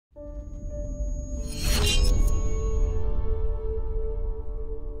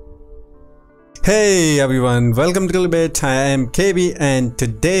Hey everyone, welcome to kilObit. I am KB and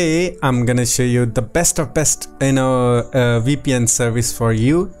today I'm gonna show you the best of best VPN service for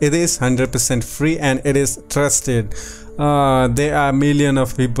you. It is 100% free and it is trusted. There are millions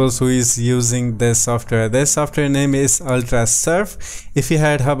of people who is using this software. This software name is UltraSurf. If you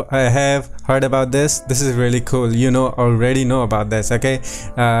have heard about this is really cool. You already know about this. Okay,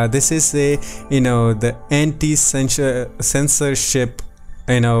 this is a the anti-censorship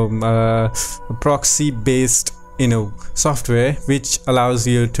proxy based software which allows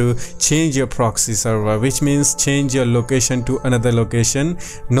you to change your proxy server, which means change your location to another location.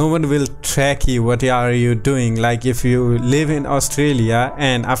 No one will track you what are you doing. Like if you live in Australia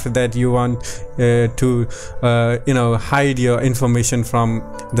and after that you want to hide your information from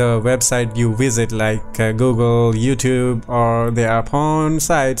the website you visit, like Google, YouTube, or their porn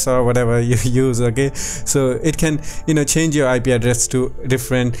sites or whatever you use. Okay, so it can change your IP address to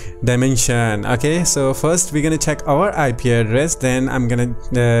different dimension. Okay, so first we're gonna check our IP address, then I'm gonna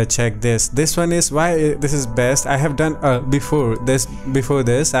check this one is why this is best. I have done before this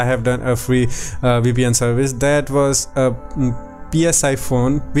I have done a free VPN service that was a PSI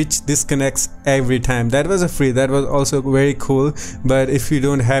phone which disconnects every time. That was a free, that was also very cool, but if you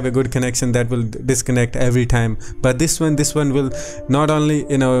don't have a good connection that will disconnect every time. But this one will not only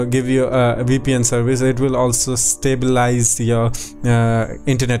give you a VPN service, it will also stabilize your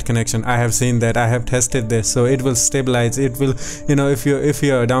internet connection. I have seen that, I have tested this, so it will stabilize. It will if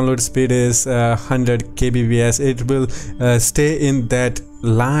your download speed is 100 kbps, it will stay in that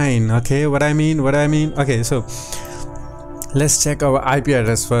line. Okay, what I mean. Okay, so let's check our IP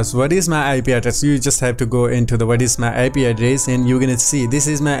address first. What is my IP address? You just have to go into the what is my IP address and you're gonna see this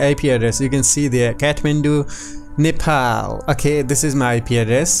is my IP address. You can see there, Kathmandu, Nepal. Okay, this is my IP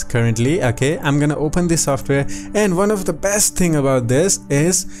address currently. Okay, I'm gonna open this software, and one of the best thing about this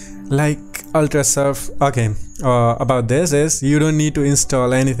is like UltraSurf. Okay, about this is you don't need to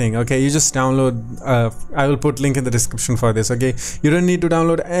install anything. Okay, you just download. I will put link in the description for this. Okay, you don't need to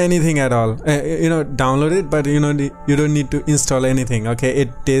download anything at all. Download it, but you don't need to install anything. Okay, it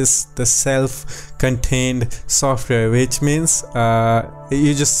is the self-contained software, which means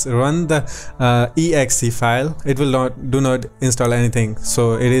you just run the exe file. It will do not install anything.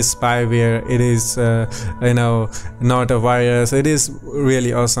 So it is spyware, it is not a virus. It is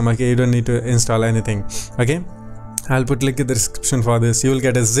really awesome. Okay, you don't need to install anything. Okay, I'll put link in the description for this. You will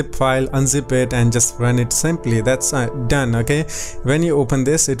get a zip file, unzip it and just run it simply. That's done. Okay, when you open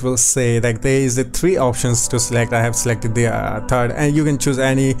this, it will say that there is 3 options to select. I have selected the third, and you can choose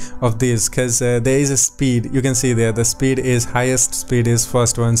any of these because there is a speed. You can see there the speed is highest speed is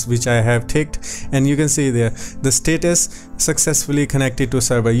first ones, which I have ticked, and you can see there the status successfully connected to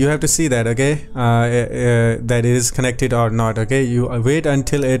server. You have to see that. Okay, that it is connected or not. Okay, you wait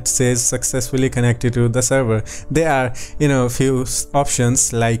until it says successfully connected to the server. There are few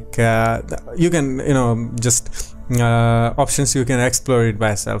options, like you can just options you can explore it by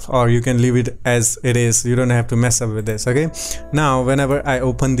yourself, or you can leave it as it is. You don't have to mess up with this. Okay, now whenever I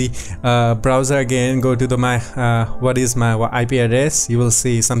open the browser again, go to the my what is my IP address, you will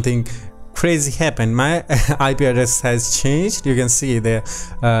see something crazy happen. My IP address has changed. You can see there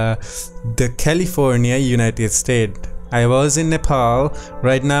the California, United States. I was in Nepal,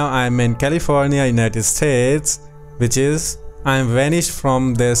 right now I'm in California, United States, which is I'm vanished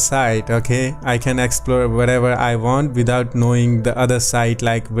from their site. Okay, I can explore whatever I want without knowing the other site,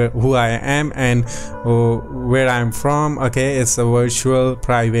 like who I am and where I'm from. Okay, it's a virtual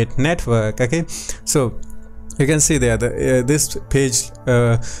private network. Okay, so you can see there this page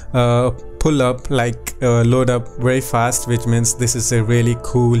pull up, like load up very fast, which means this is a really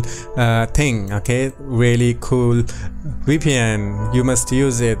cool thing. Okay, really cool VPN, you must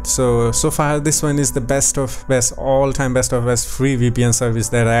use it. So far this one is the best of best, all-time best of best free VPN service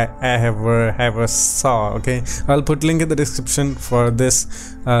that I ever saw. Okay, I'll put link in the description for this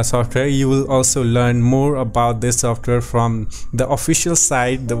software. You will also learn more about this software from the official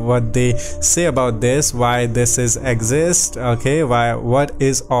site, what they say about this, why this is exist. Okay, what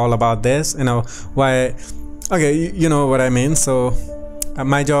is all about this, why. Okay, you know what I mean. So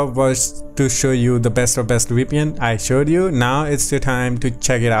my job was to show you the best of best VPN. I showed you, now it's your time to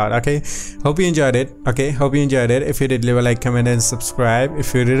check it out. Okay, hope you enjoyed it. Okay, hope you enjoyed it. If you did, leave a like, comment and subscribe.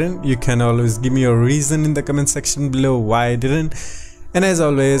 If you didn't, you can always give me a reason in the comment section below why I didn't. And as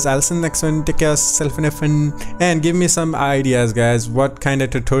always, I'll see you next one. Take care of yourself and give me some ideas, guys. What kind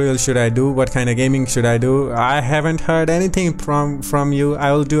of tutorial should I do? What kind of gaming should I do? I haven't heard anything from you.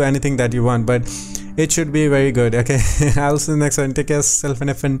 I will do anything that you want, but it should be very good. Okay, I'll see you next one. Take care of yourself.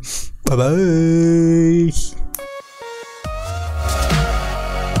 Bye bye.